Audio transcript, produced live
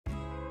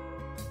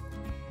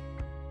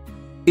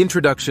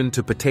Introduction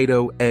to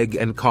Potato, Egg,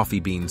 and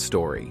Coffee Bean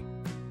Story.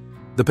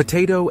 The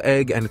Potato,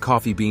 Egg, and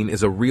Coffee Bean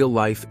is a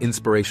real-life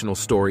inspirational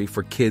story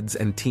for kids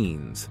and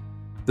teens.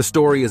 The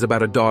story is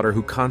about a daughter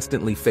who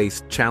constantly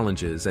faced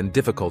challenges and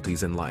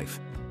difficulties in life.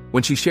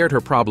 When she shared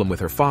her problem with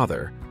her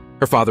father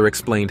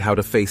explained how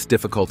to face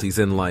difficulties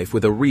in life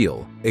with a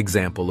real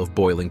example of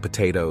boiling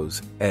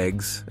potatoes,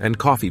 eggs, and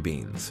coffee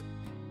beans.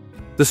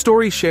 The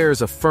story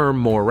shares a firm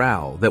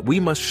morale that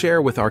we must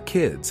share with our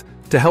kids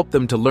to help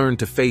them to learn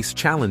to face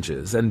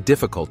challenges and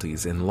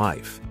difficulties in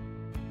life.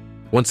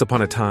 Once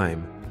upon a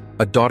time,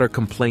 a daughter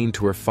complained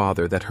to her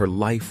father that her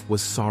life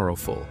was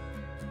sorrowful.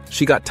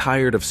 She got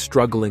tired of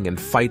struggling and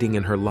fighting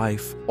in her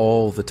life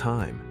all the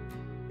time.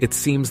 It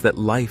seems that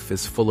life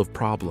is full of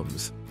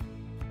problems.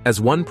 As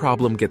one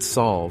problem gets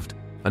solved,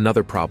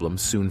 another problem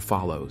soon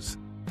follows.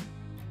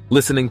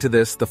 Listening to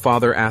this, the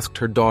father asked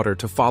her daughter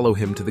to follow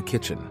him to the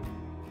kitchen.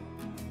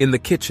 In the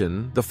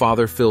kitchen, the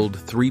father filled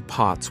 3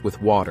 pots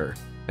with water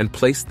and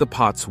placed the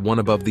pots one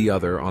above the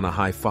other on a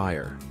high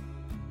fire.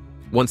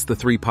 Once the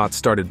 3 pots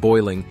started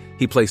boiling,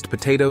 he placed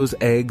potatoes,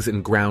 eggs,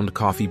 and ground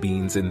coffee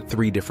beans in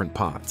 3 different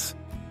pots.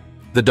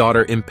 The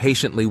daughter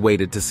impatiently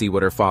waited to see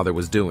what her father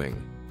was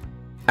doing.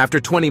 After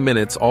 20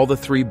 minutes, all the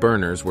 3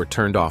 burners were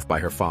turned off by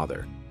her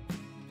father.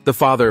 The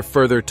father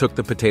further took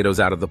the potatoes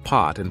out of the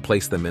pot and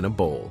placed them in a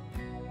bowl.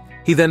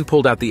 He then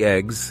pulled out the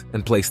eggs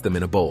and placed them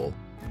in a bowl.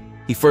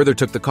 He further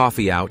took the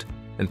coffee out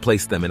and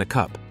placed them in a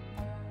cup.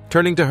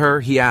 Turning to her,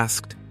 he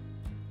asked,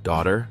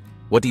 "Daughter,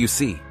 what do you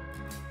see?"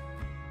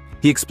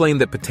 He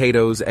explained that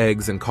potatoes,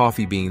 eggs, and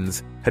coffee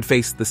beans had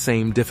faced the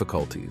same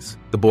difficulties,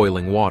 the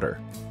boiling water.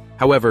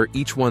 However,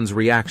 each one's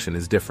reaction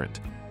is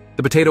different.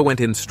 The potato went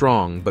in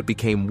strong but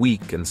became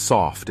weak and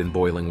soft in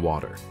boiling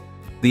water.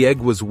 The egg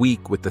was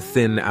weak with the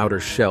thin outer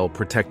shell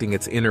protecting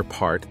its inner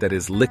part, that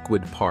is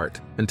liquid part,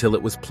 until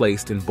it was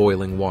placed in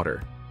boiling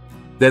water.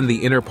 Then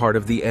the inner part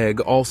of the egg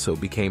also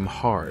became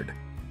hard.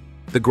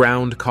 The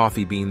ground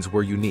coffee beans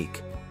were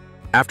unique.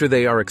 After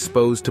they are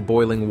exposed to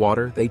boiling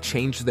water, they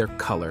change their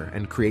color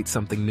and create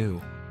something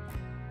new.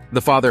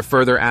 The father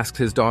further asked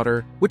his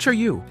daughter, "Which are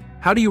you?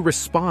 How do you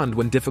respond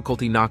when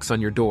difficulty knocks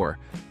on your door?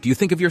 Do you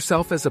think of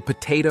yourself as a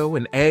potato,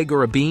 an egg,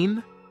 or a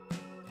bean?"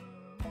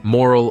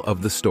 Moral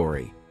of the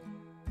story.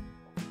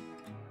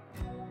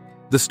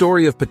 The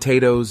story of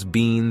potatoes,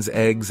 beans,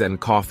 eggs, and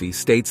coffee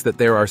states that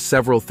there are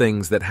several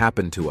things that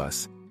happen to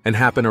us and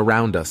happen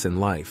around us in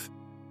life.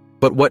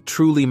 But what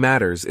truly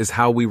matters is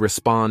how we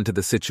respond to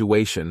the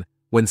situation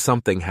when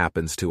something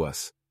happens to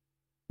us.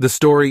 The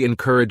story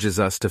encourages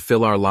us to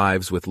fill our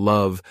lives with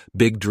love,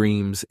 big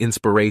dreams,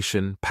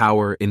 inspiration,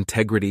 power,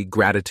 integrity,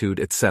 gratitude,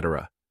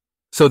 etc.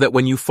 So that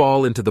when you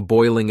fall into the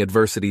boiling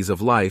adversities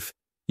of life,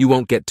 you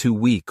won't get too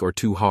weak or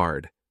too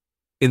hard.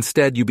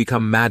 Instead, you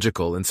become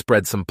magical and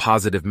spread some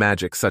positive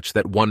magic such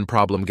that one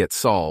problem gets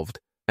solved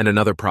and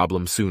another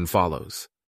problem soon follows.